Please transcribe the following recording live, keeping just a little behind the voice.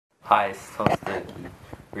Hi, it's Tom Sturkey,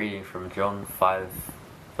 reading from John 5,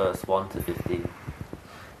 verse 1 to 15.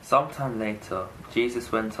 Sometime later, Jesus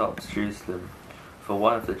went up to Jerusalem for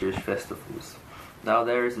one of the Jewish festivals. Now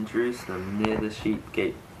there is in Jerusalem, near the sheep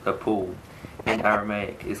gate, a pool, in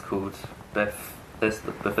Aramaic is called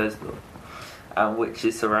Bethesda, and which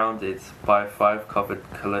is surrounded by 5 covered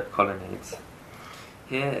colonnades.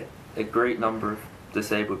 Here a great number of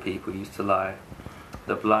disabled people used to lie,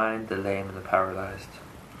 the blind, the lame, and the paralyzed.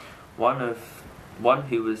 One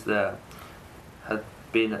who was there had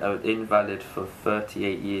been an invalid for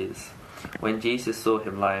 38 years. When Jesus saw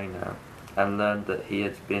him lying there, and learned that he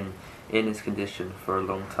had been in his condition for a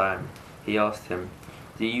long time, he asked him,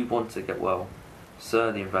 "Do you want to get well?"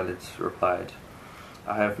 "Sir," the invalid replied,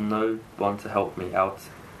 "I have no one to help me out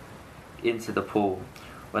into the pool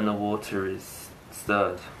when the water is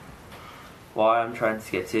stirred. While I am trying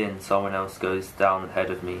to get in, someone else goes down ahead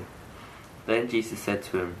of me." Then Jesus said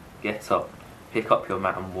to him, "Get up, pick up your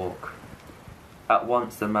mat and walk." At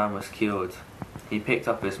once the man was cured. He picked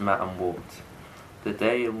up his mat and walked. The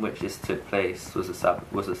day in which this took place was a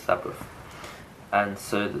Sabbath. And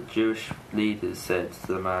so the Jewish leaders said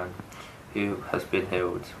to the man who has been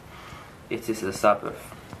healed, "It is the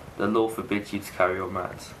Sabbath. The law forbids you to carry your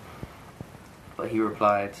mat." But he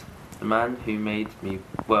replied, "The man who made me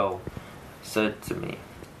well said to me,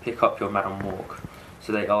 'Pick up your mat and walk.'"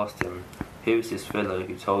 So they asked him, "Who is this fellow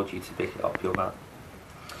who told you to pick up your mat?"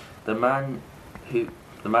 The man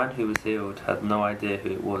who was healed had no idea who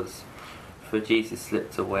it was, for Jesus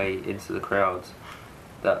slipped away into the crowd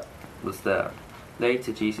that was there.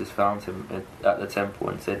 Later Jesus found him at the temple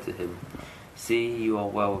and said to him, "See, you are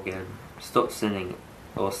well again. Stop sinning,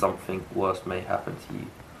 or something worse may happen to you."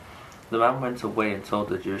 The man went away and told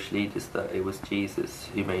the Jewish leaders that it was Jesus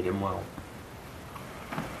who made him well.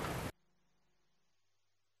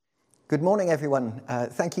 Good morning, everyone.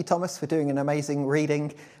 Thank you, Thomas, for doing an amazing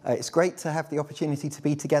reading. It's great to have the opportunity to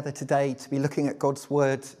be together today, to be looking at God's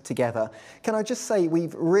Word together. Can I just say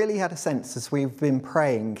we've really had a sense as we've been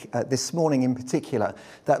praying this morning in particular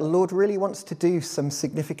that the Lord really wants to do some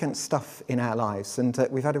significant stuff in our lives. And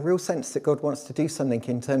we've had a real sense that God wants to do something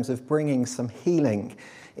in terms of bringing some healing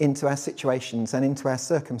into our situations and into our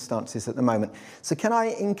circumstances at the moment. So can I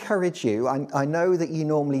encourage you, I know that you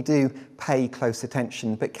normally do pay close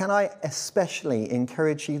attention, but can I especially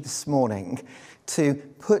encourage you this morning to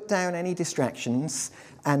put down any distractions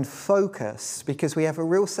and focus, because we have a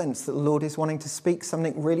real sense that the Lord is wanting to speak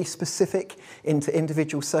something really specific into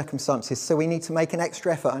individual circumstances. So we need to make an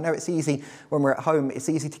extra effort. I know it's easy when we're at home, it's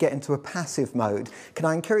easy to get into a passive mode. Can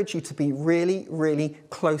I encourage you to be really, really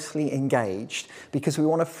closely engaged, because we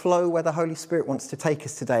want to flow where the Holy Spirit wants to take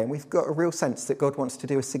us today. And we've got a real sense that God wants to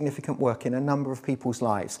do a significant work in a number of people's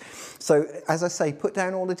lives. So as I say, put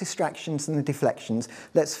down all the distractions and the deflections.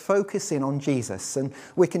 Let's focus in on Jesus. And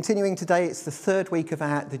we're continuing today. It's the third week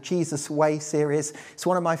of the Jesus Way series. It's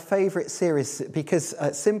one of my favourite series because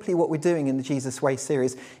simply what we're doing in the Jesus Way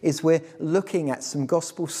series is we're looking at some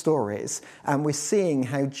gospel stories and we're seeing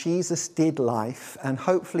how Jesus did life, and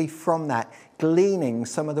hopefully from that gleaning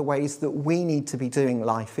some of the ways that we need to be doing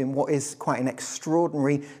life in what is quite an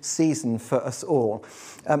extraordinary season for us all.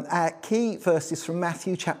 Our key verse is from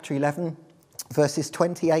Matthew chapter 11, verses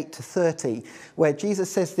 28 to 30, where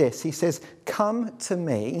Jesus says this. He says, "Come to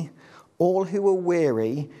me, all who are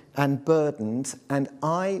weary and burdened, and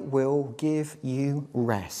I will give you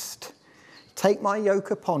rest. Take my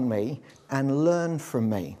yoke upon me and learn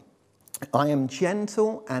from me. I am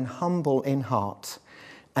gentle and humble in heart,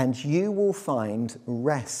 and you will find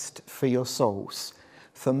rest for your souls.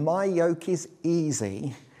 For my yoke is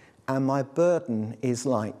easy and my burden is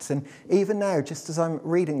light." And even now, just as I'm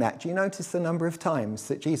reading that, do you notice the number of times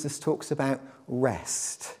that Jesus talks about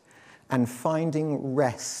rest and finding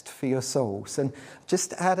rest for your souls? And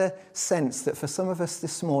just had a sense that for some of us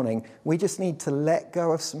this morning, we just need to let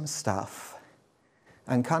go of some stuff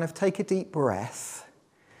and kind of take a deep breath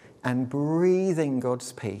and breathe in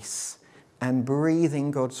God's peace and breathe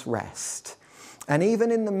in God's rest. And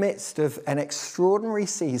even in the midst of an extraordinary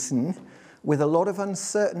season with a lot of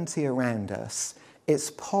uncertainty around us,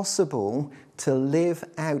 it's possible to live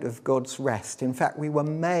out of God's rest. In fact, we were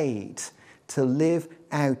made to live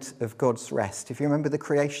out of God's rest. If you remember the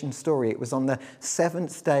creation story, it was on the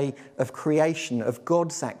 7th day of creation, of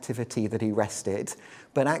God's activity, that he rested.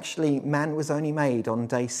 But actually, man was only made on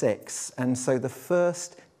day 6. And so the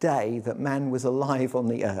first day that man was alive on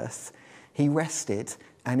the earth, he rested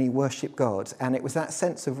and he worshipped God. And it was that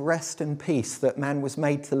sense of rest and peace that man was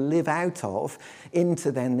made to live out of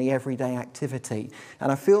into then the everyday activity.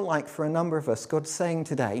 And I feel like for a number of us, God's saying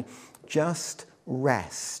today, just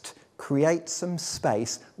rest. create some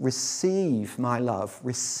space, receive my love,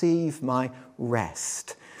 receive my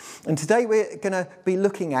rest. And today we're going to be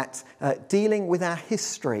looking at dealing with our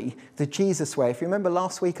history the Jesus way. If you remember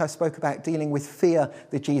last week I spoke about dealing with fear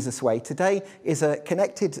the Jesus way. Today is a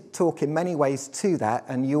connected talk in many ways to that,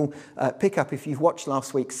 and you'll pick up if you've watched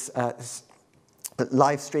last week's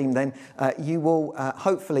live stream, then you will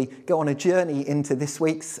hopefully go on a journey into this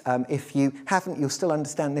week's. If you haven't, you'll still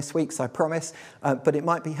understand this week's, I promise, but it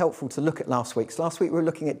might be helpful to look at last week's. Last week we were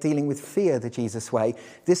looking at dealing with fear the Jesus way.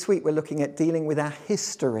 This week we're looking at dealing with our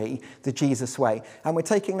history the Jesus way, and we're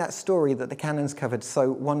taking that story that the canons covered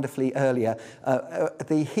so wonderfully earlier,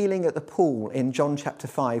 the healing at the pool in John chapter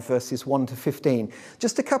 5 verses 1 to 15.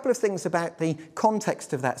 Just a couple of things about the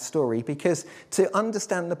context of that story, because to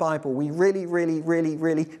understand the Bible we really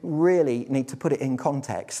need to put it in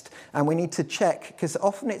context, and we need to check, because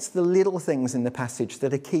often it's the little things in the passage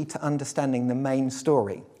that are key to understanding the main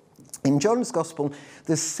story. In John's Gospel,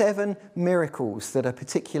 there's 7 miracles that are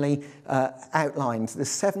particularly outlined. There's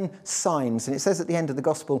 7 signs, and it says at the end of the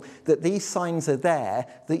Gospel that these signs are there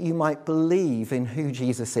that you might believe in who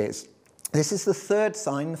Jesus is. This is the third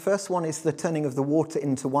sign. The first one is the turning of the water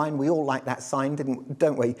into wine. We all like that sign,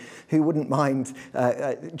 don't we? Who wouldn't mind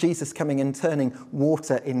Jesus coming and turning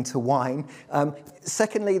water into wine?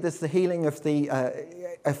 Secondly, there's the healing of the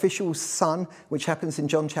official's son, which happens in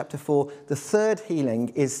John chapter 4. The third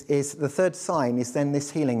healing is the third sign is then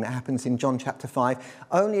this healing that happens in John chapter 5.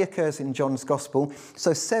 Only occurs in John's Gospel.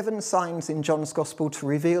 So 7 signs in John's Gospel to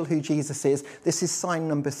reveal who Jesus is. This is sign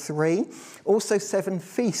number 3. Also 7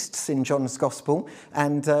 feasts in John's Gospel,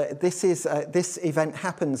 and this event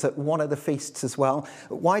happens at one of the feasts as well.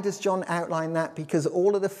 Why does John outline that? Because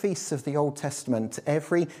all of the feasts of the Old Testament,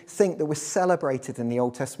 everything that was celebrated in the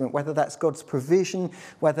Old Testament, whether that's God's provision,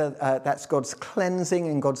 whether that's God's cleansing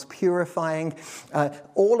and God's purifying,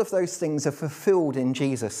 all of those things are fulfilled in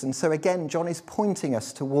Jesus. And so again, John is pointing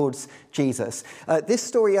us towards Jesus. This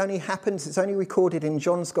story only happens, it's only recorded in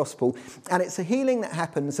John's Gospel, and it's a healing that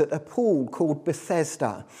happens at a pool called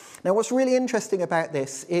Bethesda. Now, what's really interesting about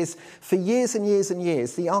this is for years and years and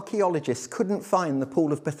years, the archaeologists couldn't find the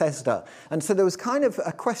pool of Bethesda. And so there was kind of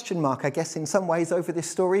a question mark, I guess, in some ways over this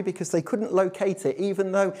story, because they couldn't locate it,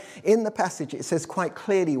 even though in the passage it says quite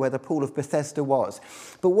clearly where the pool of Bethesda was.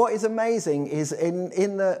 But what is amazing is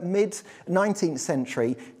in the mid-19th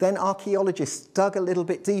century, then archaeologists dug a little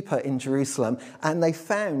bit deeper in Jerusalem and they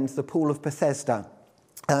found the pool of Bethesda.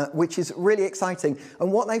 Which is really exciting.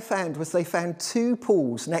 And what they found was they found 2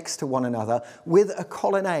 pools next to one another with a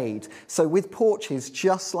colonnade, so with porches,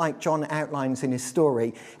 just like John outlines in his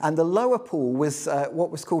story. And the lower pool was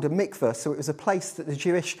what was called a mikveh, so it was a place that the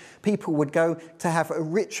Jewish people would go to have a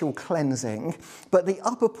ritual cleansing. But the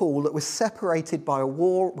upper pool that was separated by a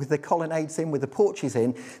wall with the colonnades in, with the porches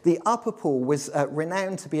in, the upper pool was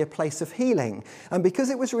renowned to be a place of healing. And because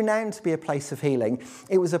it was renowned to be a place of healing,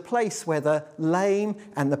 it was a place where the lame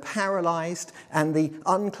and the paralysed and the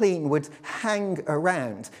unclean would hang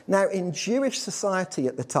around. Now, in Jewish society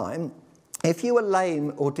at the time, if you were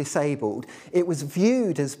lame or disabled, it was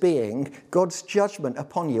viewed as being God's judgment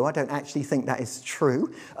upon you. I don't actually think that is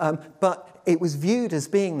true, but it was viewed as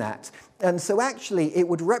being that. And so actually it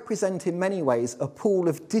would represent in many ways a pool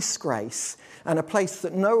of disgrace and a place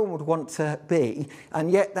that no one would want to be.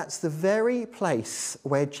 And yet that's the very place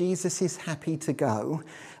where Jesus is happy to go.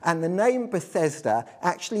 And the name Bethesda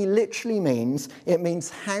actually literally means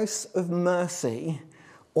house of mercy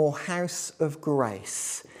or house of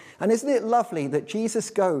grace. And isn't it lovely that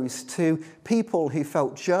Jesus goes to people who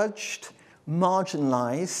felt judged,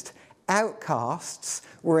 marginalised, outcasts,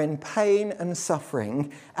 were in pain and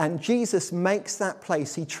suffering, and Jesus makes that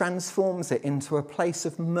place, he transforms it into a place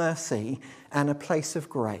of mercy and a place of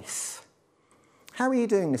grace. How are you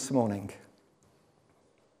doing this morning?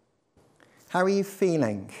 How are you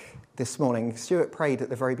feeling this morning? Stuart prayed at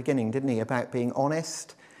the very beginning, didn't he, about being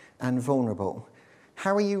honest and vulnerable.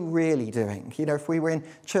 How are you really doing? You know, if we were in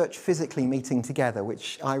church physically meeting together,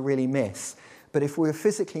 which I really miss, but if we were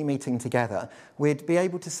physically meeting together, we'd be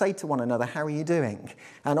able to say to one another, how are you doing?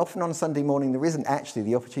 And often on Sunday morning, there isn't actually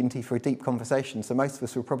the opportunity for a deep conversation, so most of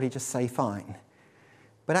us will probably just say fine.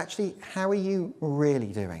 But actually, how are you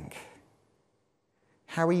really doing?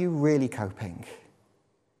 How are you really coping?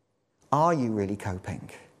 Are you really coping?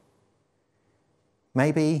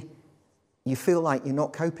 Maybe you feel like you're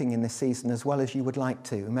not coping in this season as well as you would like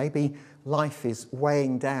to. Maybe life is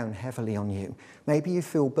weighing down heavily on you. Maybe you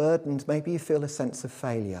feel burdened. Maybe you feel a sense of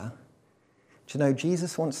failure. Do you know,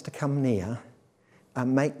 Jesus wants to come near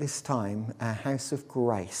and make this time a house of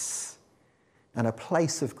grace and a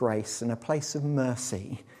place of grace and a place of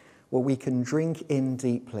mercy where we can drink in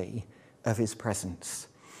deeply of his presence.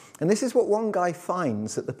 And this is what one guy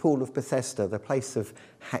finds at the Pool of Bethesda, the place of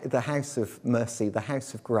the house of mercy, the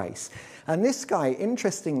house of grace. And this guy,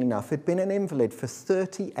 interestingly enough, had been an invalid for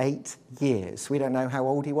 38 years. We don't know how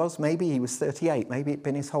old he was. Maybe he was 38. Maybe it'd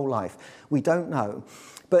been his whole life. We don't know.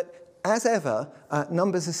 But as ever,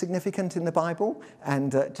 numbers are significant in the Bible,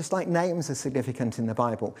 and just like names are significant in the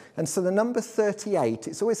Bible. And so the number 38,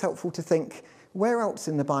 it's always helpful to think, where else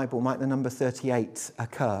in the Bible might the number 38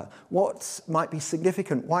 occur? What might be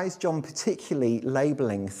significant? Why is John particularly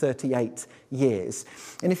labelling 38 years?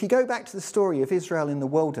 And if you go back to the story of Israel in the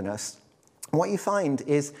wilderness, what you find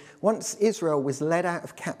is once Israel was led out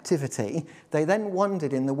of captivity, they then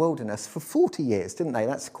wandered in the wilderness for 40 years, didn't they?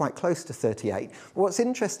 That's quite close to 38. What's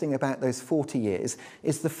interesting about those 40 years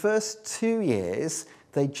is the first 2 years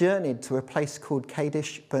they journeyed to a place called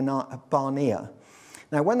Kadesh Barnea.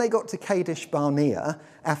 Now, when they got to Kadesh Barnea,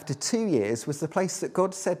 after 2 years, was the place that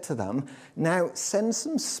God said to them, now send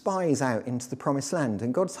some spies out into the promised land.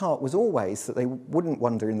 And God's heart was always that they wouldn't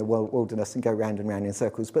wander in the wilderness and go round and round in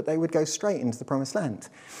circles, but they would go straight into the promised land.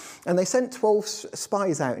 And they sent 12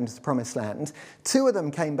 spies out into the promised land. 2 of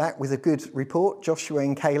them came back with a good report, Joshua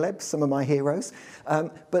and Caleb, some of my heroes.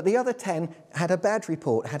 But the other 10 had a bad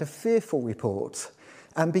report, had a fearful report.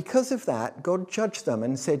 And because of that, God judged them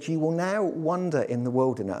and said, you will now wander in the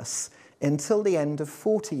wilderness until the end of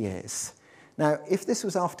 40 years. Now, if this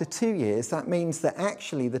was after 2 years, that means that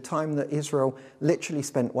actually the time that Israel literally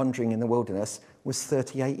spent wandering in the wilderness was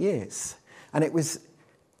 38 years. And it was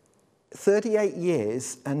 38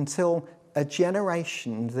 years until a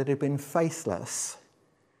generation that had been faithless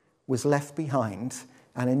was left behind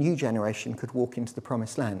and a new generation could walk into the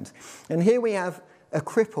promised land. And here we have a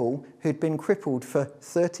cripple who'd been crippled for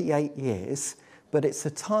 38 years, but it's a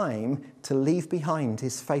time to leave behind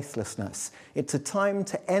his faithlessness. It's a time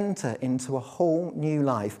to enter into a whole new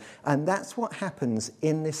life. And that's what happens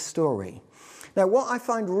in this story. Now, what I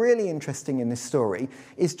find really interesting in this story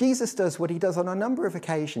is Jesus does what he does on a number of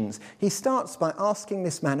occasions. He starts by asking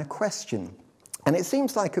this man a question. And it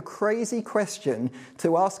seems like a crazy question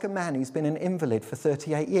to ask a man who's been an invalid for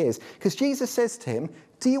 38 years. Because Jesus says to him,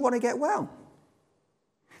 do you want to get well?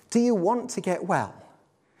 Do you want to get well?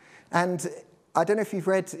 And I don't know if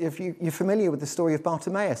you're familiar with the story of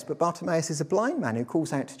Bartimaeus, but Bartimaeus is a blind man who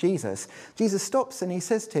calls out to Jesus. Jesus stops and he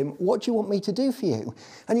says to him, what do you want me to do for you?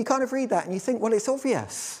 And you kind of read that and you think, well, it's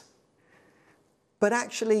obvious. But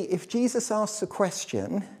actually, if Jesus asks a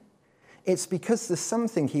question, it's because there's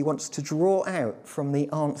something he wants to draw out from the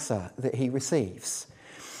answer that he receives.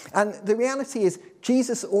 And the reality is,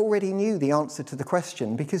 Jesus already knew the answer to the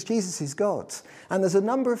question because Jesus is God. And there's a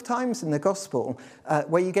number of times in the gospel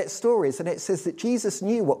where you get stories and it says that Jesus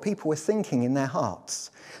knew what people were thinking in their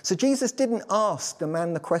hearts. So Jesus didn't ask the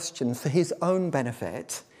man the question for his own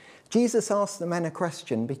benefit. Jesus asked the man a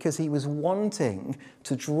question because he was wanting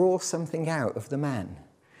to draw something out of the man.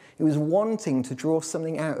 He was wanting to draw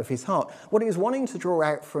something out of his heart. What he was wanting to draw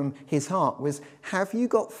out from his heart was, have you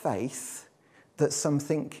got faith that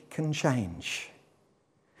something can change?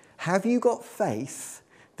 Have you got faith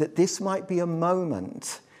that this might be a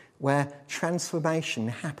moment where transformation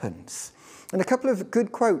happens? And a couple of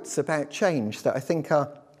good quotes about change that I think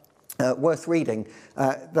are worth reading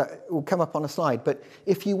that will come up on a slide. But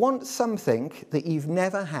if you want something that you've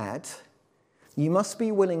never had, you must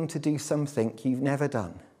be willing to do something you've never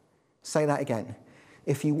done. Say that again.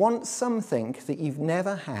 If you want something that you've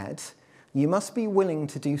never had, you must be willing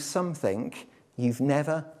to do something you've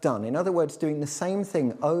never done. In other words, doing the same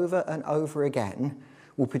thing over and over again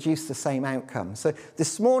will produce the same outcome. So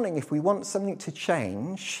this morning, if we want something to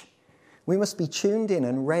change, we must be tuned in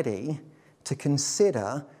and ready to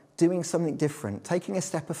consider doing something different, taking a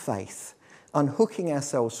step of faith, unhooking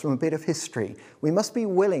ourselves from a bit of history. We must be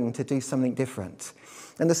willing to do something different.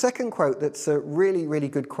 And the second quote that's a really, really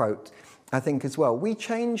good quote, I think as well. We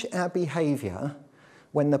change our behaviour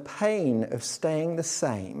when the pain of staying the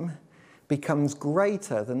same becomes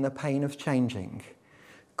greater than the pain of changing.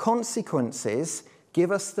 Consequences give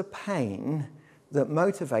us the pain that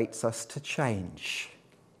motivates us to change.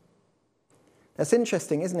 That's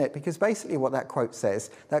interesting, isn't it? Because basically what that quote says,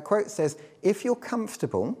 if you're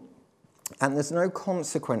comfortable and there's no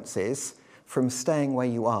consequences from staying where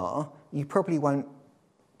you are, you probably won't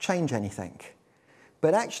change anything.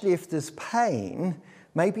 But actually, if there's pain,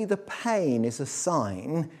 maybe the pain is a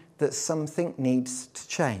sign that something needs to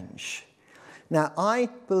change. Now, I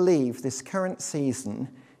believe this current season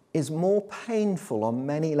is more painful on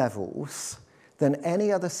many levels than any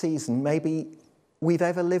other season maybe we've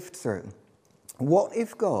ever lived through. What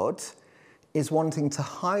if God is wanting to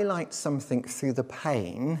highlight something through the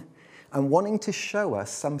pain and wanting to show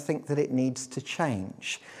us something that it needs to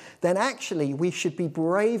change, then actually we should be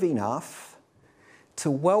brave enough to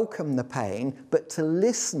welcome the pain, but to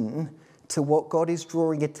listen to what God is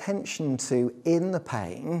drawing attention to in the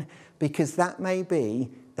pain, because that may be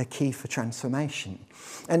a key for transformation.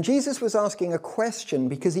 And Jesus was asking a question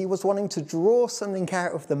because he was wanting to draw something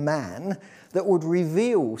out of the man that would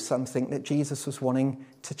reveal something that Jesus was wanting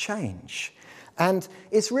to change. And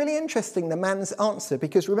it's really interesting, the man's answer,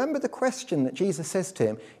 because remember the question that Jesus says to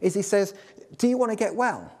him is, he says, do you want to get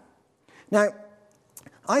well? Now,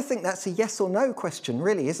 I think that's a yes or no question,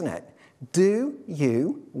 really, isn't it? Do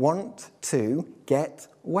you want to get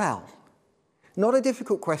well? Not a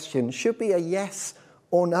difficult question, should be a yes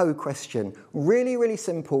or no question. Really, really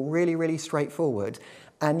simple, really, really straightforward.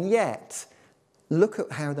 And yet, look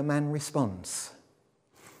at how the man responds.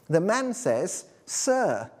 The man says,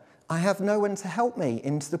 "Sir, I have no one to help me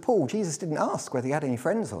into the pool." Jesus didn't ask whether he had any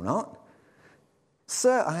friends or not.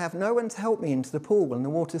 "Sir, I have no one to help me into the pool when the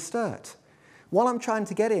water's stirred. While I'm trying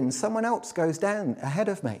to get in, someone else goes down ahead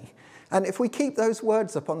of me." And if we keep those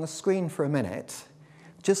words up on the screen for a minute,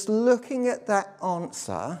 just looking at that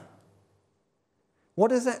answer, what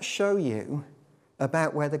does that show you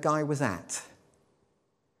about where the guy was at?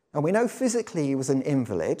 And we know physically he was an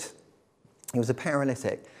invalid, he was a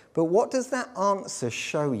paralytic, but what does that answer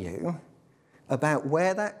show you about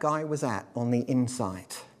where that guy was at on the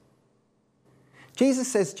inside?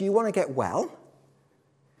 Jesus says, do you want to get well?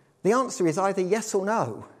 The answer is either yes or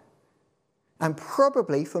no. And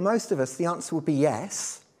probably for most of us, the answer would be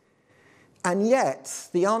yes. And yet,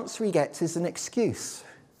 the answer he gets is an excuse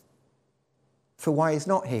for why he's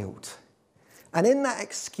not healed. And in that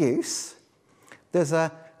excuse, there's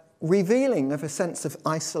a revealing of a sense of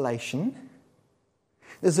isolation.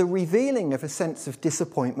 There's a revealing of a sense of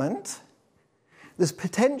disappointment. There's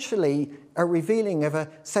potentially a revealing of a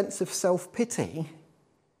sense of self-pity.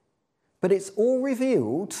 But it's all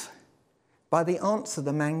revealed by the answer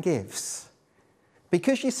the man gives.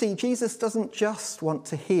 Because you see, Jesus doesn't just want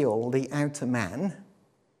to heal the outer man.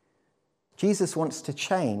 Jesus wants to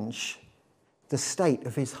change the state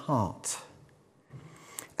of his heart.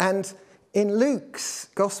 And in Luke's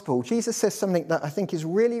gospel, Jesus says something that I think is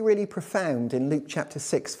really, really profound in Luke chapter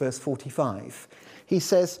 6, verse 45. He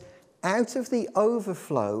says, out of the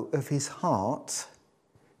overflow of his heart,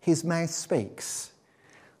 his mouth speaks.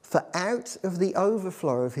 For out of the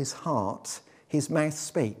overflow of his heart, his mouth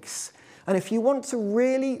speaks. And if you want to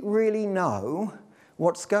really, really know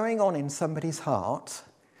what's going on in somebody's heart,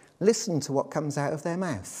 listen to what comes out of their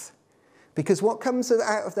mouth. Because what comes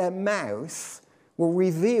out of their mouth will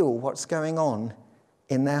reveal what's going on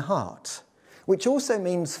in their heart. Which also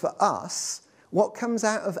means for us, what comes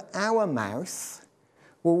out of our mouth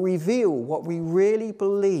will reveal what we really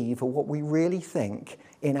believe or what we really think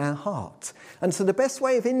in our heart. And so the best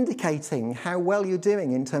way of indicating how well you're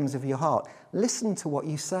doing in terms of your heart, listen to what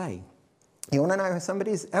you say. You want to know how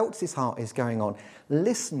somebody else's heart is going on?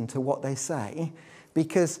 Listen to what they say,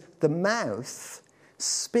 because the mouth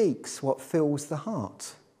speaks what fills the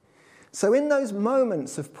heart. So in those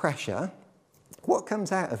moments of pressure, what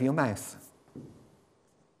comes out of your mouth?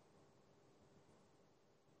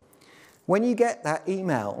 When you get that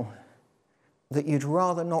email that you'd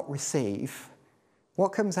rather not receive, what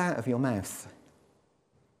comes out of your mouth?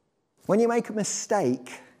 When you make a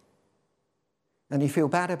mistake and you feel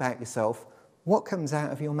bad about yourself, what comes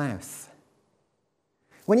out of your mouth?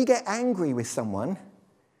 When you get angry with someone,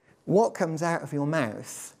 what comes out of your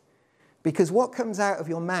mouth? Because what comes out of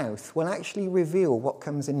your mouth will actually reveal what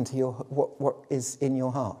comes into what is in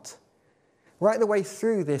your heart. Right the way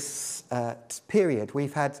through this period,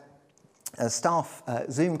 we've had staff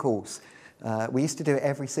Zoom calls. We used to do it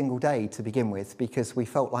every single day to begin with because we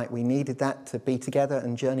felt like we needed that to be together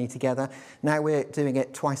and journey together. Now we're doing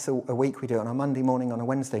it twice a week. We do it on a Monday morning, on a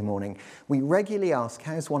Wednesday morning. We regularly ask,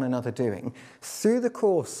 how's one another doing? Through the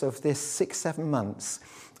course of this 6-7 months,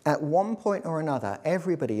 at one point or another,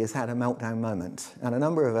 everybody has had a meltdown moment. And a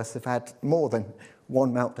number of us have had more than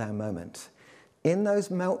one meltdown moment. In those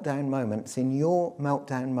meltdown moments, in your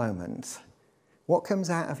meltdown moments, what comes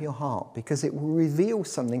out of your heart? Because it will reveal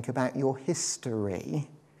something about your history.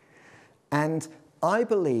 And I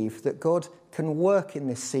believe that God can work in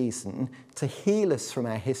this season to heal us from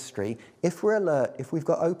our history if we're alert, if we've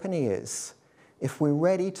got open ears, if we're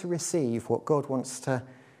ready to receive what God wants to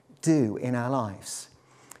do in our lives.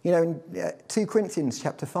 You know, in 2 Corinthians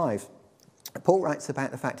chapter 5, Paul writes about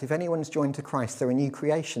the fact if anyone's joined to Christ, they're a new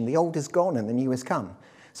creation. The old is gone and the new has come.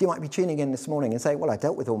 So you might be tuning in this morning and say, well, I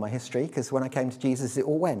dealt with all my history because when I came to Jesus, it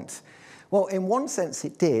all went. Well, in one sense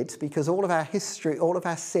it did, because all of our history, all of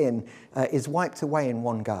our sin is wiped away in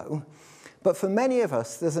one go. But for many of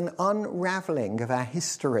us, there's an unraveling of our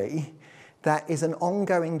history that is an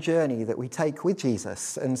ongoing journey that we take with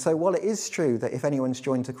Jesus. And so while it is true that if anyone's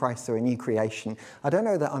joined to Christ, they're a new creation, I don't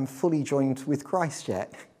know that I'm fully joined with Christ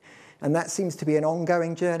yet. And that seems to be an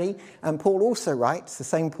ongoing journey. And Paul also writes, the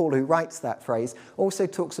same Paul who writes that phrase, also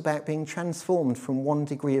talks about being transformed from one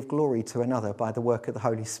degree of glory to another by the work of the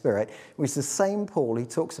Holy Spirit, which is the same Paul who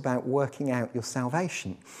talks about working out your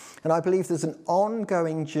salvation. And I believe there's an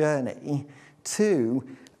ongoing journey to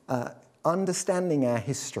understanding our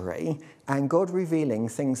history and God revealing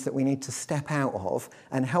things that we need to step out of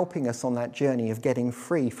and helping us on that journey of getting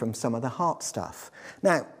free from some of the heart stuff.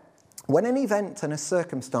 Now, when an event and a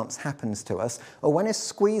circumstance happens to us, or when a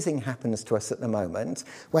squeezing happens to us at the moment,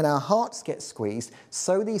 when our hearts get squeezed,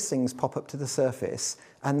 so these things pop up to the surface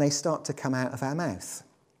and they start to come out of our mouth.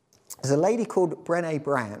 There's a lady called Brené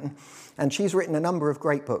Brown, and she's written a number of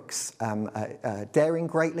great books. Daring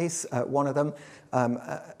Greatly's one of them.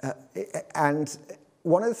 And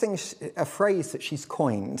one of the things, a phrase that she's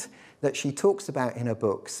coined, that she talks about in her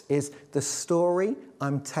books, is the story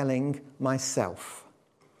I'm telling myself.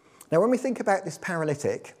 Now, when we think about this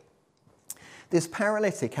paralytic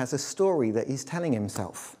has a story that he's telling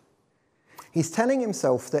himself. He's telling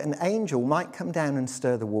himself that an angel might come down and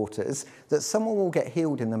stir the waters, that someone will get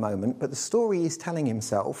healed in the moment, but the story he's telling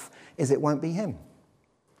himself is it won't be him.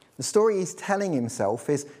 The story he's telling himself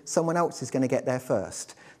is someone else is going to get there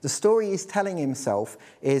first. The story he's telling himself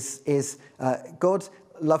is God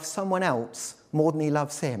loves someone else more than he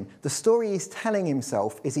loves him. The story he's telling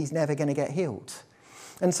himself is he's never going to get healed.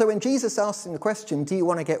 And so when Jesus asks him the question, do you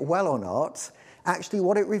want to get well or not? Actually,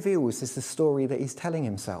 what it reveals is the story that he's telling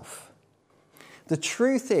himself. The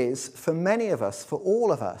truth is, for many of us, for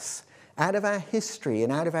all of us, out of our history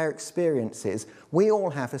and out of our experiences, we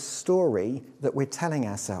all have a story that we're telling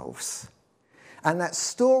ourselves. And that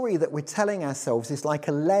story that we're telling ourselves is like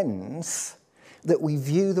a lens that we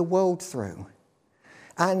view the world through.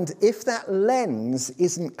 And if that lens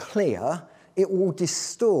isn't clear, it will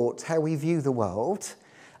distort how we view the world.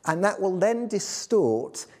 And that will then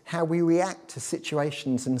distort how we react to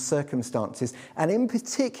situations and circumstances, and in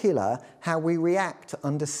particular, how we react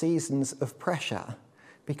under seasons of pressure,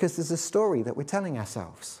 because there's a story that we're telling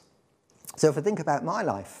ourselves. So if I think about my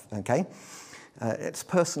life, okay, let's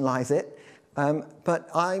personalise it, but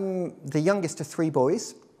I'm the youngest of three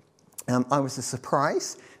boys. I was a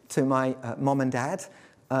surprise to my mom and dad,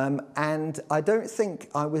 and I don't think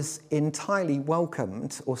I was entirely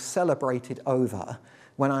welcomed or celebrated over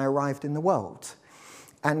when I arrived in the world.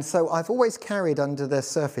 And so I've always carried under the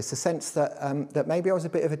surface a sense that that maybe I was a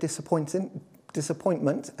bit of a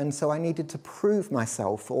disappointment, and so I needed to prove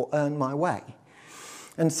myself or earn my way.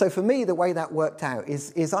 And so for me, the way that worked out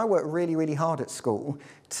is I worked really, really hard at school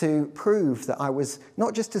to prove that I was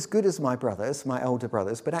not just as good as my brothers, my older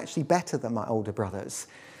brothers, but actually better than my older brothers.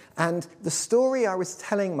 And the story I was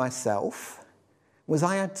telling myself was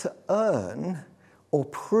I had to earn or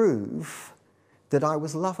prove that I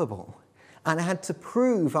was lovable. And I had to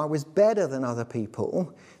prove I was better than other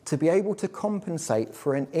people to be able to compensate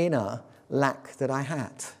for an inner lack that I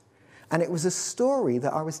had. And it was a story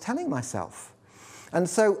that I was telling myself. And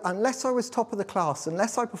so unless I was top of the class,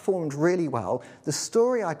 unless I performed really well, the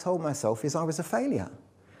story I told myself is I was a failure.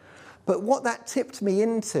 But what that tipped me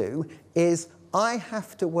into is I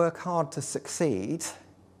have to work hard to succeed,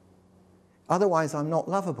 otherwise I'm not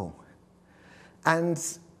lovable. And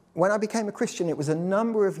when I became a Christian, it was a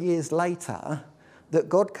number of years later that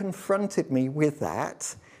God confronted me with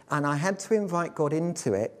that, and I had to invite God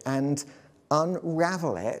into it and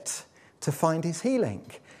unravel it to find his healing.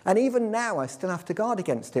 And even now, I still have to guard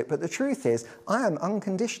against it, but the truth is, I am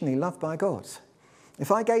unconditionally loved by God. If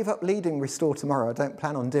I gave up leading Restore tomorrow, I don't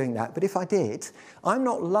plan on doing that, but if I did, I'm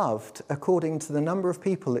not loved according to the number of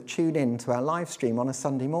people that tune in to our live stream on a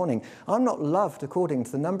Sunday morning. I'm not loved according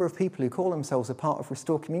to the number of people who call themselves a part of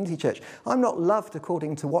Restore Community Church. I'm not loved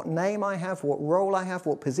according to what name I have, what role I have,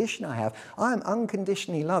 what position I have. I am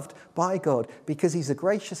unconditionally loved by God because he's a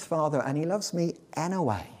gracious Father and he loves me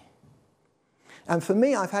anyway. And for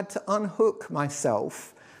me, I've had to unhook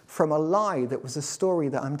myself from a lie that was a story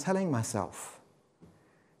that I'm telling myself.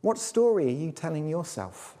 What story are you telling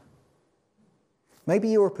yourself? Maybe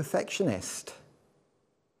you're a perfectionist.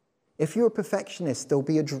 If you're a perfectionist, there'll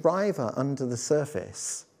be a driver under the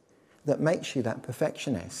surface that makes you that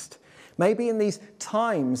perfectionist. Maybe in these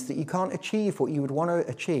times that you can't achieve what you would want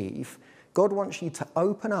to achieve, God wants you to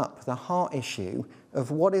open up the heart issue of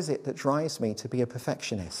what is it that drives me to be a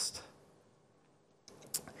perfectionist.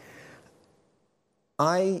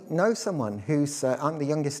 I know someone who's, I'm the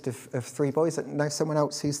youngest of three boys, I know someone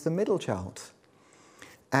else who's the middle child.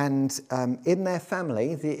 And in their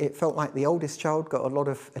family, it felt like the oldest child got a lot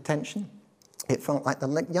of attention. It felt like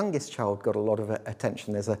the youngest child got a lot of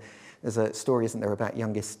attention. There's a story, isn't there, about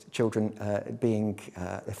youngest children being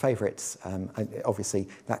the favourites. Obviously,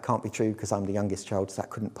 that can't be true because I'm the youngest child, so that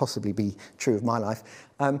couldn't possibly be true of my life.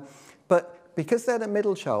 But because they're the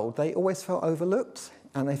middle child, they always felt overlooked,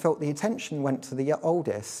 and they felt the attention went to the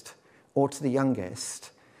oldest or to the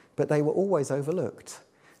youngest, but they were always overlooked.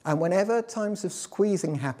 And whenever times of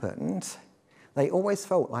squeezing happened, they always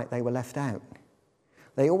felt like they were left out.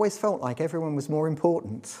 They always felt like everyone was more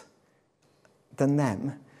important than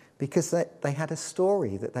them because they had a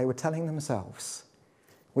story that they were telling themselves,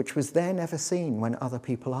 which was they're never seen when other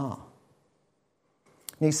people are.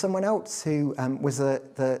 Knew someone else who was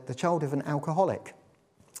the child of an alcoholic.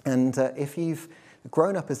 And if you've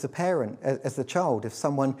grown up as a parent, as the child of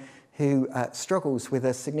someone who struggles with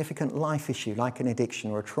a significant life issue like an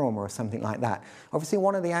addiction or a trauma or something like that. Obviously,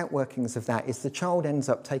 one of the outworkings of that is the child ends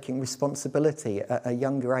up taking responsibility at a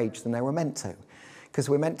younger age than they were meant to, because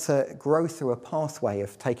we're meant to grow through a pathway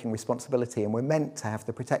of taking responsibility, and we're meant to have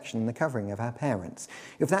the protection and the covering of our parents.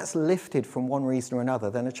 If that's lifted from one reason or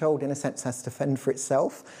another, then a child, in a sense, has to fend for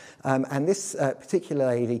itself. And this particular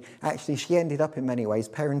lady, actually, she ended up in many ways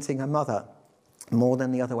parenting her mother more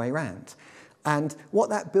than the other way around. And what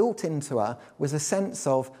that built into her was a sense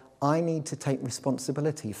of, I need to take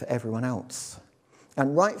responsibility for everyone else.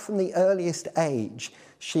 And right from the earliest age,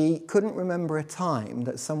 she couldn't remember a time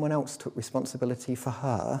that someone else took responsibility for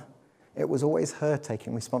her. It was always her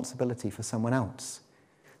taking responsibility for someone else.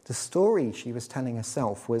 The story she was telling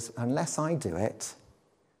herself was, unless I do it,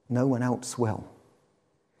 no one else will.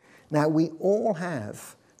 Now, we all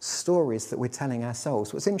have stories that we're telling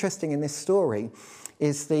ourselves. What's interesting in this story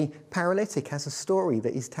is the paralytic has a story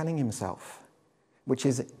that he's telling himself, which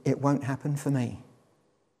is, it won't happen for me.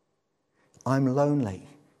 I'm lonely.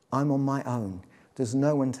 I'm on my own. There's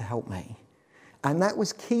no one to help me. And that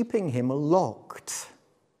was keeping him locked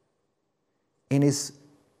in his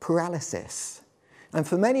paralysis. And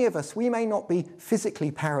for many of us, we may not be physically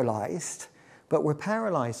paralyzed, but we're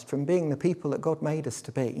paralyzed from being the people that God made us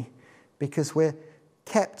to be, because we're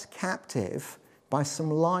kept captive by some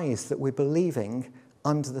lies that we're believing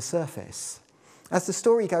under the surface. As the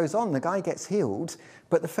story goes on, the guy gets healed,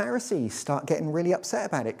 but the Pharisees start getting really upset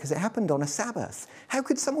about it because it happened on a Sabbath. How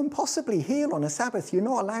could someone possibly heal on a Sabbath? You're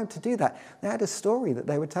not allowed to do that. They had a story that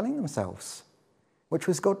they were telling themselves, which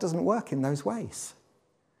was God doesn't work in those ways.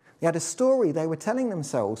 They had a story they were telling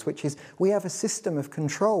themselves, which is, we have a system of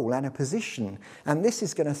control and a position, and this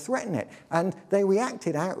is going to threaten it. And they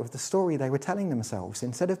reacted out of the story they were telling themselves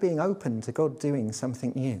instead of being open to God doing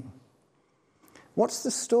something new. What's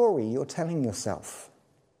the story you're telling yourself?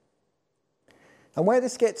 And where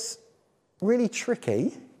this gets really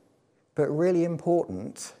tricky, but really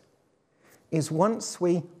important, is once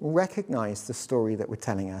we recognize the story that we're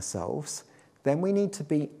telling ourselves, then we need to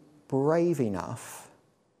be brave enough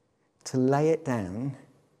to lay it down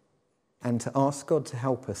and to ask God to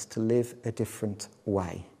help us to live a different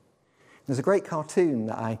way. There's a great cartoon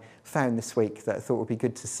that I found this week that I thought would be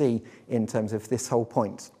good to see in terms of this whole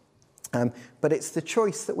point. But it's the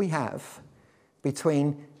choice that we have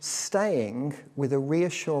between staying with a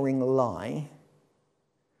reassuring lie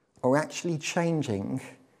or actually changing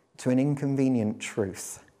to an inconvenient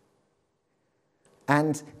truth.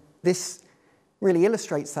 And this really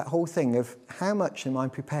illustrates that whole thing of how much am I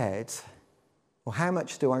prepared, or how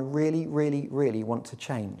much do I really, really, really want to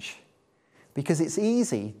change? Because it's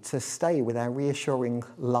easy to stay with our reassuring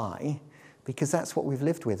lie because that's what we've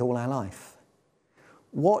lived with all our life.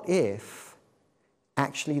 What if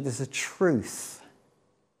actually there's a truth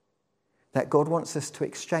that God wants us to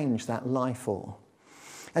exchange that lie for?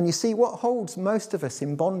 And you see, what holds most of us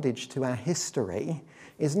in bondage to our history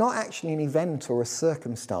is not actually an event or a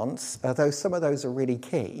circumstance, although some of those are really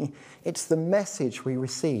key. It's the message we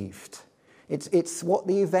received. It's what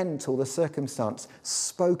the event or the circumstance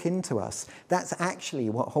spoke into us. That's actually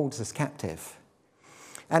what holds us captive.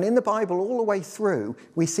 And in the Bible, all the way through,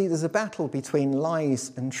 we see there's a battle between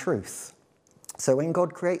lies and truth. So when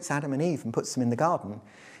God creates Adam and Eve and puts them in the garden,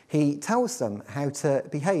 he tells them how to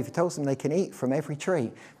behave. He tells them they can eat from every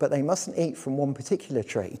tree, but they mustn't eat from one particular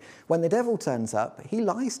tree. When the devil turns up, he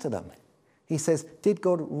lies to them. He says, did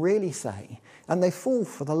God really say? And they fall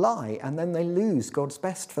for the lie, and then they lose God's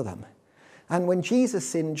best for them. And when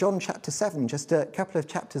Jesus in John chapter 7, just a couple of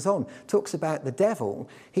chapters on, talks about the devil,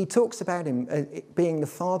 he talks about him being the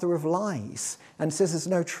father of lies and says there's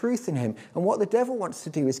no truth in him. And what the devil wants to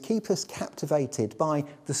do is keep us captivated by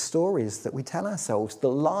the stories that we tell ourselves, the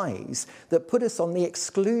lies that put us on the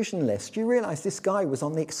exclusion list. Do you realise this guy was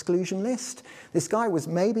on the exclusion list? This guy was,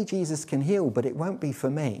 maybe Jesus can heal, but it won't be for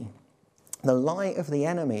me. The lie of the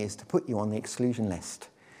enemy is to put you on the exclusion list.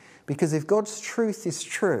 Because if God's truth is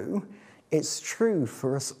true, it's true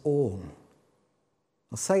for us all.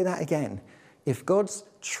 I'll say that again. If God's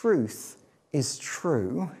truth is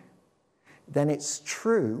true, then it's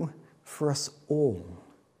true for us all.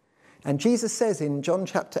 And Jesus says in John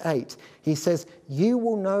chapter 8, he says, you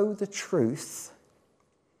will know the truth,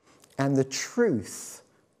 and the truth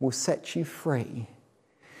will set you free.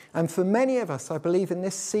 And for many of us, I believe in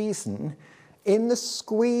this season, in the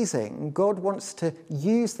squeezing, God wants to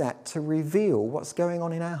use that to reveal what's going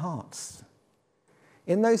on in our hearts.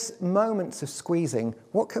 In those moments of squeezing,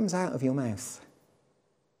 what comes out of your mouth?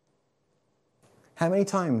 How many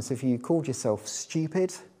times have you called yourself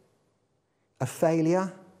stupid, a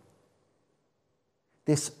failure?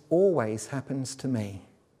 This always happens to me.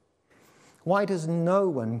 Why does no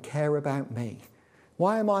one care about me?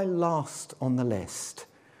 Why am I last on the list?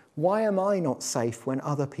 Why am I not safe when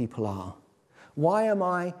other people are? Why am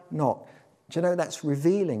I not? Do you know that's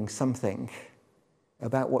revealing something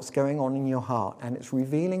about what's going on in your heart, and it's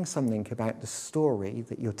revealing something about the story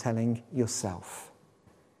that you're telling yourself.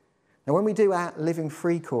 Now, when we do our Living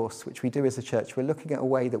Free course, which we do as a church, we're looking at a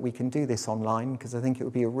way that we can do this online, because I think it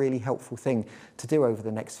would be a really helpful thing to do over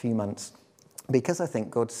the next few months, because I think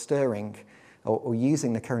God's stirring or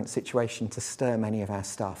using the current situation to stir many of our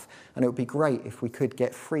stuff, and it would be great if we could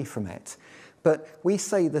get free from it. But we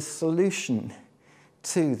say the solution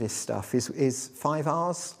to this stuff is 5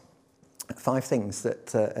 R's. 5 things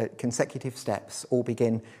that consecutive steps all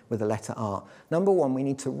begin with the letter R. Number 1, we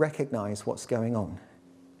need to recognise what's going on.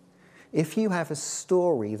 If you have a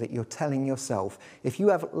story that you're telling yourself, if you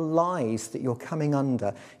have lies that you're coming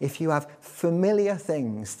under, if you have familiar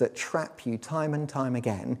things that trap you time and time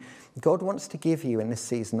again, God wants to give you in this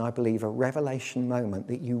season, I believe, a revelation moment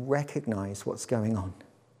that you recognise what's going on.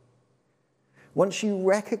 Once you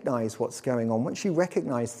recognise what's going on, once you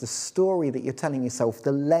recognise the story that you're telling yourself, the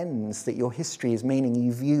lens that your history is meaning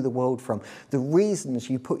you view the world from, the reasons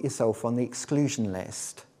you put yourself on the exclusion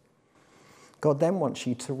list, God then wants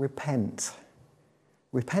you to repent.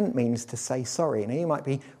 Repent means to say sorry. Now you might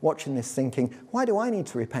be watching this thinking, why do I need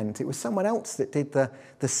to repent? It was someone else that did the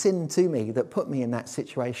sin to me, that put me in that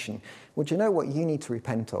situation. Well, do you know what you need to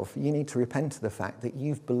repent of? You need to repent of the fact that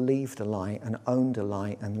you've believed a lie and owned a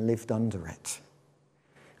lie and lived under it.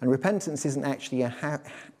 And repentance isn't actually a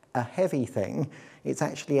heavy thing, it's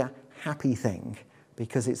actually a happy thing,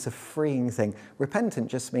 because it's a freeing thing.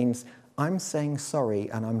 Repentant just means I'm saying sorry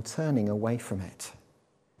and I'm turning away from it.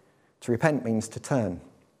 To repent means to turn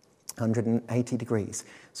 180 degrees.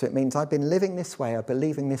 So it means I've been living this way, I'm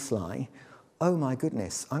believing this lie. Oh my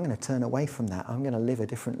goodness, I'm going to turn away from that. I'm going to live a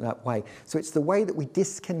different way. So it's the way that we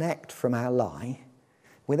disconnect from our lie.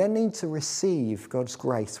 We then need to receive God's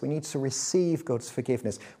grace. We need to receive God's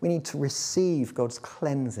forgiveness. We need to receive God's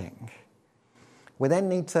cleansing. We then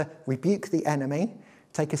need to rebuke the enemy,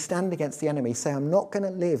 take a stand against the enemy, say I'm not going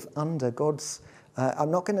to live under I'm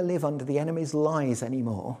not going to live under the enemy's lies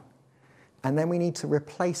anymore. And then we need to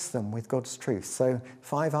replace them with God's truth. So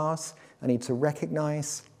 5 R's, I need to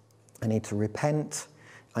recognise, I need to repent,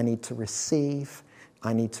 I need to receive,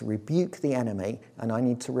 I need to rebuke the enemy, and I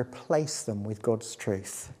need to replace them with God's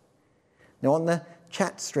truth. Now on the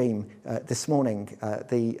chat stream this morning,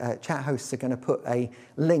 the chat hosts are going to put a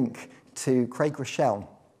link to Craig Rochelle.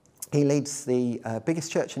 He leads the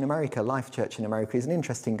biggest church in America, Life Church in America. He's an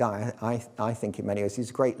interesting guy, I think, in many ways. He's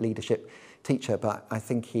a great leadership teacher, but I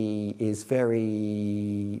think he is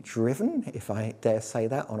very driven, if I dare say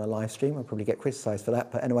that, on a live stream. I'll probably get criticised for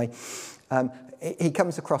that. But anyway, he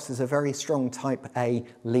comes across as a very strong type A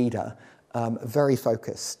leader, very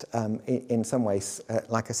focused in some ways,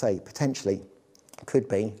 like I say, potentially could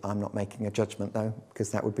be, I'm not making a judgment though,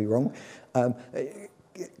 because that would be wrong,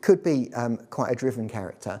 could be quite a driven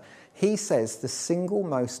character. He says the single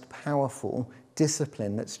most powerful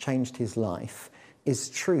discipline that's changed his life is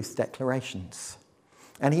truth declarations.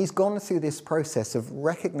 And he's gone through this process of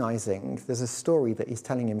recognizing there's a story that he's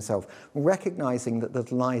telling himself, recognizing that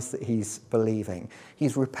the lies that he's believing.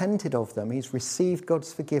 He's repented of them, he's received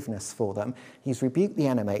God's forgiveness for them, he's rebuked the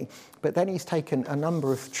enemy, but then he's taken a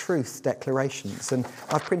number of truth declarations. And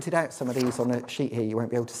I've printed out some of these on a sheet here, you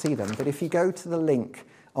won't be able to see them, but if you go to the link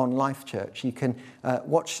on Life Church, you can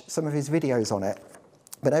watch some of his videos on it.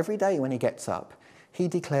 But every day when he gets up, he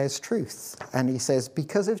declares truth. And he says,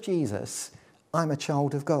 because of Jesus, I'm a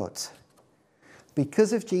child of God.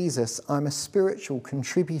 Because of Jesus, I'm a spiritual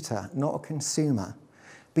contributor, not a consumer.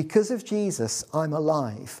 Because of Jesus, I'm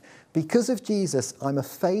alive. Because of Jesus, I'm a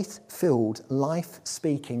faith-filled,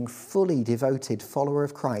 life-speaking, fully devoted follower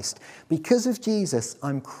of Christ. Because of Jesus,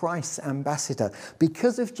 I'm Christ's ambassador.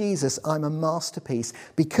 Because of Jesus, I'm a masterpiece.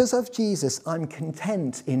 Because of Jesus, I'm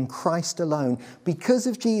content in Christ alone. Because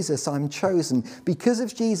of Jesus, I'm chosen. Because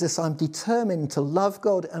of Jesus, I'm determined to love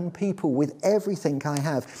God and people with everything I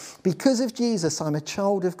have. Because of Jesus, I'm a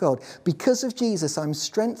child of God. Because of Jesus, I'm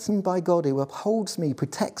strengthened by God who upholds me,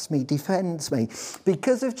 protects me, defends me.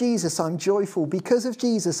 Because of Jesus, I'm joyful. Because of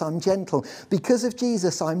Jesus, I'm gentle. Because of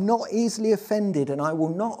Jesus, I'm not easily offended and I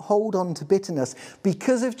will not hold on to bitterness.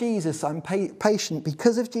 Because of Jesus, I'm patient.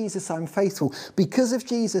 Because of Jesus, I'm faithful. Because of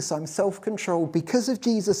Jesus, I'm self-controlled. Because of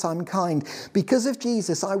Jesus, I'm kind. Because of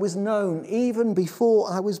Jesus, I was known even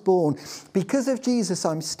before I was born. Because of Jesus,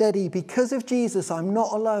 I'm steady. Because of Jesus, I'm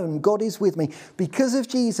not alone. God is with me. Because of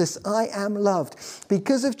Jesus, I am loved.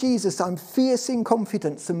 Because of Jesus, I'm fierce in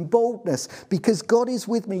confidence and boldness. Because God is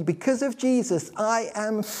with me. Because of Jesus, I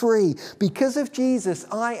am free. Because of Jesus,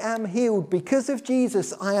 I am healed. Because of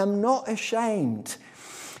Jesus, I am not ashamed.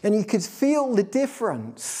 And you could feel the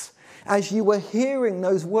difference as you were hearing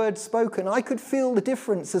those words spoken. I could feel the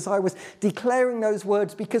difference as I was declaring those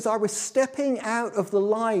words, because I was stepping out of the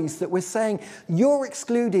lies that were saying, you're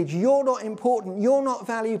excluded, you're not important, you're not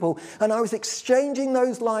valuable. And I was exchanging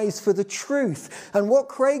those lies for the truth. And what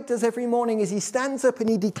Craig does every morning is he stands up and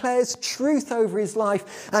he declares truth over his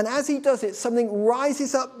life. And as he does it, something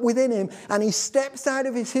rises up within him and he steps out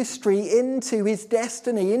of his history into his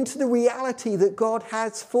destiny, into the reality that God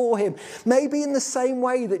has for him. Maybe in the same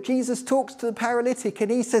way that Jesus talks to the paralytic and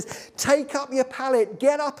he says, take up your pallet,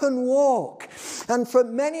 get up and walk. And for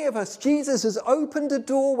many of us, Jesus has opened a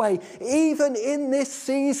doorway, even in this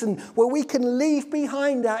season, where we can leave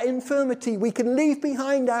behind our infirmity, we can leave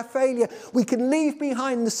behind our failure, we can leave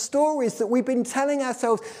behind the stories that we've been telling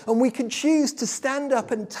ourselves, and we can choose to stand up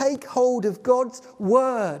and take hold of God's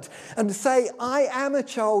word and say, I am a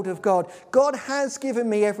child of God. God has given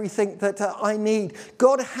me everything that I need.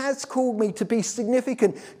 God has called me to be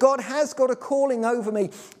significant. God has got a calling over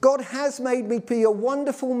me. God has made me to be a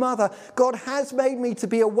wonderful mother. God has made me to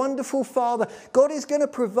be a wonderful father. God is going to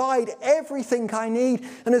provide everything I need.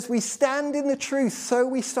 And as we stand in the truth, so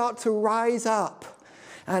we start to rise up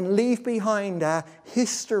and leave behind our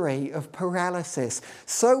history of paralysis.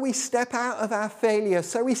 So we step out of our failure.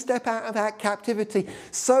 So we step out of our captivity.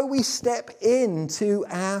 So we step into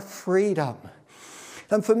our freedom.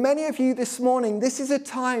 And for many of you this morning, this is a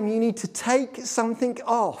time you need to take something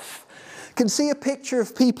off. You can see a picture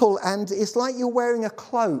of people and it's like you're wearing a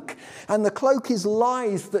cloak, and the cloak is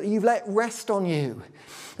lies that you've let rest on you.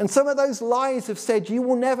 And some of those lies have said, you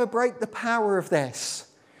will never break the power of this.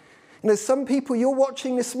 And there's some people you're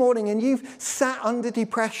watching this morning and you've sat under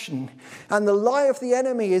depression, and the lie of the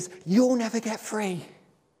enemy is, you'll never get free.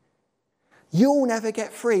 You'll never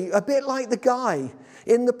get free. A bit like the guy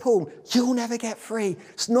in the pool. You'll never get free.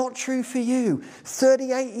 It's not true for you.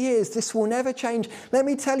 38 years, this will never change. Let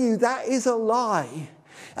me tell you, that is a lie.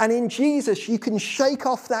 And in Jesus, you can shake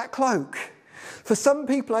off that cloak. For some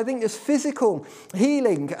people, I think there's physical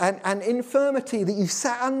healing and infirmity that you've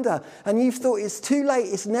sat under and you've thought, it's too late,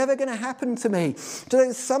 it's never going to happen to me.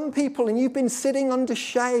 There's some people and you've been sitting under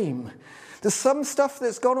shame. There's some stuff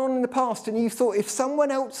that's gone on in the past and you've thought, if someone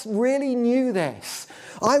else really knew this,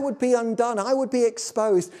 I would be undone, I would be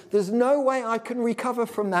exposed. There's no way I can recover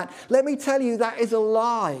from that. Let me tell you, that is a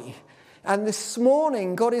lie. And this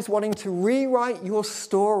morning, God is wanting to rewrite your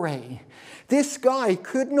story. This guy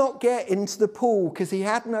could not get into the pool because he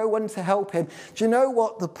had no one to help him. Do you know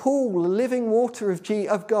what? The pool, the living water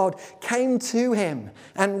of God, came to him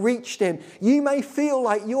and reached him. You may feel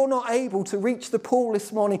like you're not able to reach the pool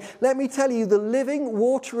this morning. Let me tell you, the living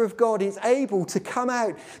water of God is able to come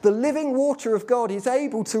out. The living water of God is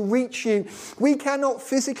able to reach you. We cannot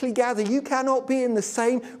physically gather. You cannot be in the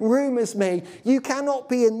same room as me. You cannot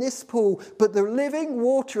be in this pool, but the living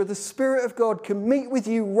water of the Spirit of God can meet with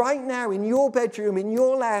you right now in your bedroom, in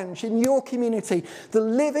your lounge, in your community. The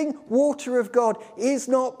living water of God is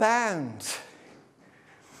not bound.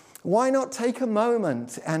 Why not take a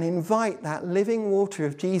moment and invite that living water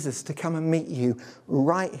of Jesus to come and meet you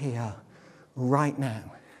right here, right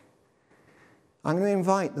now? I'm going to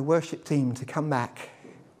invite the worship team to come back.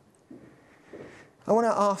 I want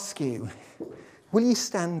to ask you, will you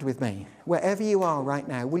stand with me? Wherever you are right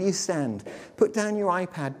now, will you stand? Put down your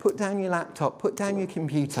iPad, put down your laptop, put down your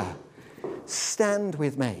computer. Stand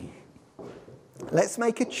with me. Let's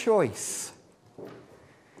make a choice.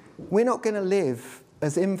 We're not going to live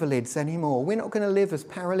as invalids anymore. We're not going to live as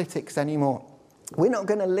paralytics anymore. We're not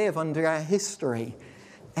going to live under our history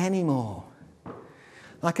anymore.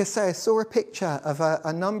 Like I say, I saw a picture of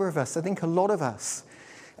a number of us, I think a lot of us,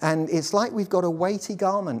 and it's like we've got a weighty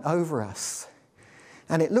garment over us.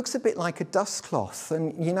 And it looks a bit like a dust cloth.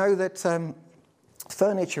 And you know that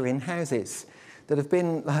furniture in houses that have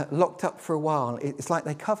been locked up for a while, it's like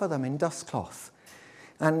they cover them in dust cloth.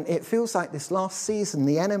 And it feels like this last season,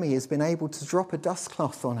 the enemy has been able to drop a dust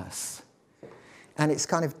cloth on us. And it's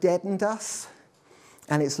kind of deadened us,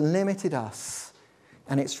 and it's limited us,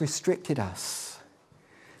 and it's restricted us.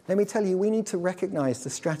 Let me tell you, we need to recognize the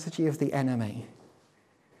strategy of the enemy.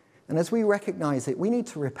 And as we recognize it, we need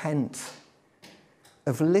to repent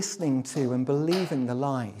of listening to and believing the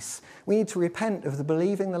lies. We need to repent of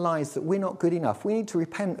believing the lies that we're not good enough. We need to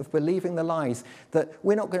repent of believing the lies that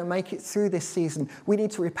we're not going to make it through this season. We need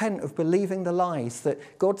to repent of believing the lies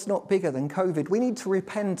that God's not bigger than COVID. We need to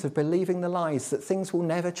repent of believing the lies that things will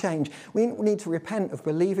never change. We need to repent of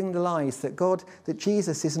believing the lies that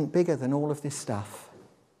Jesus isn't bigger than all of this stuff.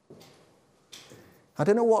 I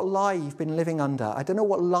don't know what lie you've been living under. I don't know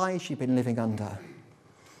what lies you've been living under.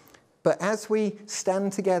 But as we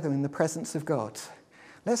stand together in the presence of God,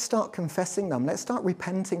 let's start confessing them. Let's start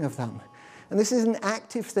repenting of them. And this is an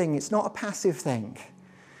active thing. It's not a passive thing.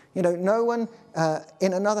 You know, no one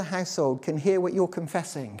in another household can hear what you're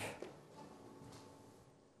confessing.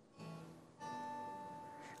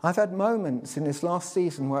 I've had moments in this last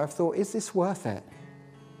season where I've thought, is this worth it?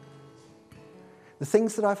 The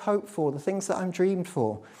things that I've hoped for, the things that I'm dreamed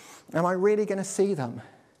for, am I really going to see them?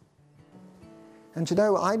 And you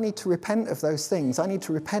know, I need to repent of those things. I need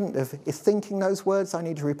to repent of thinking those words. I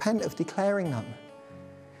need to repent of declaring them.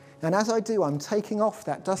 And as I do, I'm taking off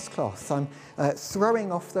that dust cloth. I'm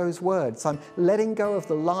throwing off those words. I'm letting go of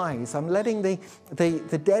the lies. I'm letting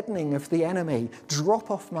the deadening of the enemy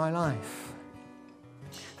drop off my life.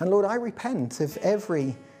 And Lord, I repent of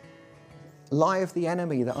every lie of the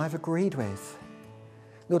enemy that I've agreed with.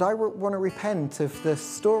 Lord, I want to repent of the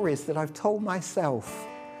stories that I've told myself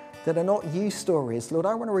that are not you stories. Lord,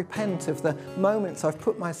 I want to repent of the moments I've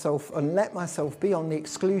put myself and let myself be on the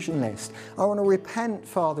exclusion list. I want to repent,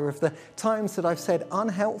 Father, of the times that I've said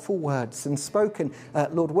unhelpful words and spoken,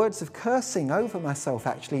 Lord, words of cursing over myself,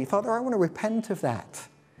 actually. Father, I want to repent of that.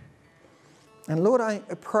 And Lord, I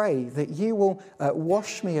pray that you will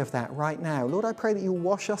wash me of that right now. Lord, I pray that you'll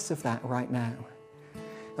wash us of that right now.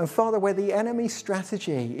 And Father, where the enemy's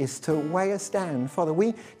strategy is to weigh us down, Father,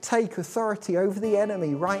 we take authority over the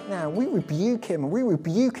enemy right now. We rebuke him and we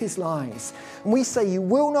rebuke his lies. And we say, you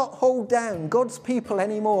will not hold down God's people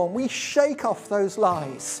anymore. And we shake off those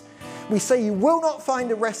lies. We say, you will not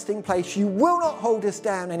find a resting place. You will not hold us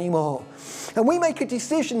down anymore. And we make a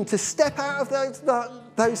decision to step out of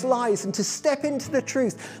those lies and to step into the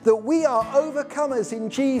truth that we are overcomers in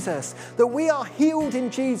Jesus, that we are healed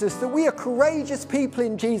in Jesus, that we are courageous people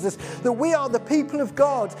in Jesus, that we are the people of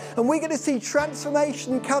God. And we're going to see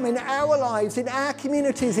transformation come in our lives, in our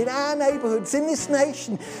communities, in our neighborhoods, in this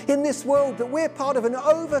nation, in this world, that we're part of an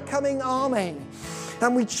overcoming army.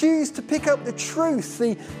 And we choose to pick up the truth,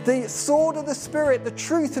 the sword of the Spirit, the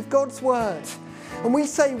truth of God's word. And we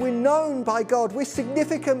say we're known by God, we're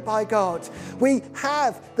significant by God. We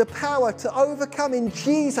have the power to overcome in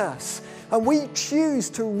Jesus. And we choose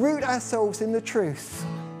to root ourselves in the truth.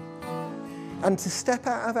 And to step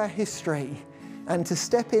out of our history and to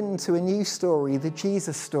step into a new story, the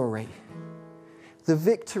Jesus story. The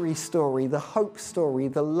victory story, the hope story,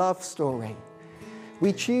 the love story.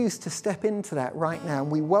 We choose to step into that right now,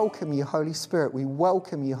 and we welcome you, Holy Spirit. We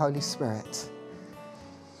welcome you, Holy Spirit.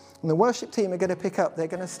 And the worship team are going to pick up. They're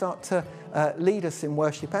going to start to lead us in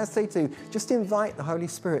worship. As they do, just invite the Holy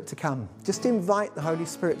Spirit to come. Just invite the Holy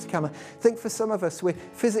Spirit to come. I think for some of us,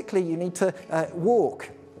 physically, you need to walk.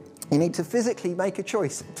 You need to physically make a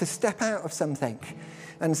choice to step out of something.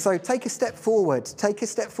 And so take a step forward,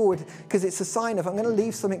 because it's a sign of I'm going to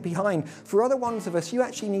leave something behind. For other ones of us, you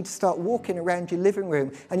actually need to start walking around your living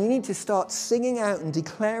room and you need to start singing out and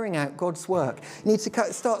declaring out God's work. You need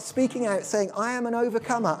to start speaking out saying, I am an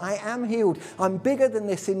overcomer, I am healed, I'm bigger than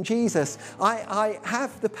this in Jesus. I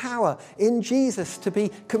have the power in Jesus to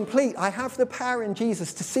be complete. I have the power in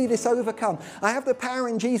Jesus to see this overcome. I have the power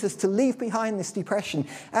in Jesus to leave behind this depression.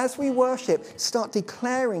 As we worship, start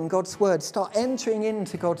declaring God's word, start entering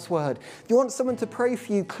into God's word. If you want someone to pray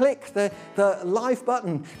for you, click the live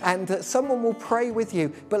button and someone will pray with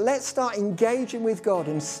you. But let's start engaging with God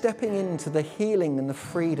and stepping into the healing and the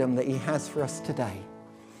freedom that he has for us today.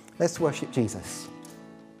 Let's worship Jesus.